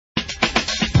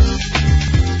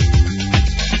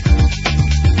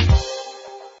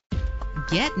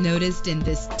Get noticed in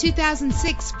this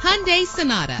 2006 Hyundai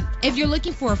Sonata. If you're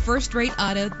looking for a first-rate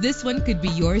auto, this one could be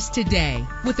yours today.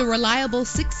 With a reliable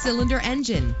 6-cylinder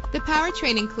engine, the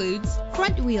powertrain includes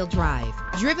front-wheel drive,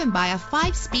 driven by a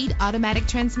 5-speed automatic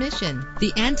transmission.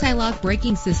 The anti-lock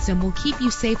braking system will keep you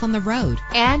safe on the road.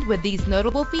 And with these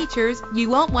notable features, you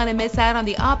won't want to miss out on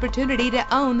the opportunity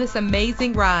to own this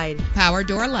amazing ride. Power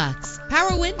door locks,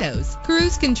 power windows,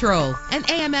 cruise control, an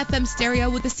AM/FM stereo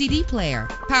with a CD player,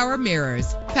 power mirrors,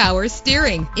 power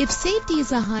steering. If safety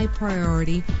is a high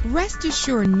priority, rest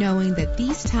assured knowing that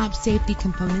these top safety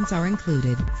components are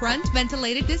included: front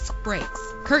ventilated disc brakes,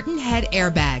 curtain head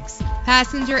airbags,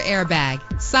 passenger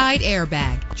airbag, side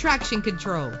airbag, traction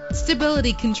control,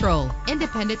 stability control,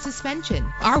 independent suspension.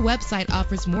 Our website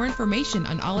offers more information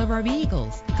on all of our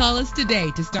vehicles. Call us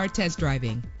today to start test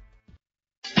driving.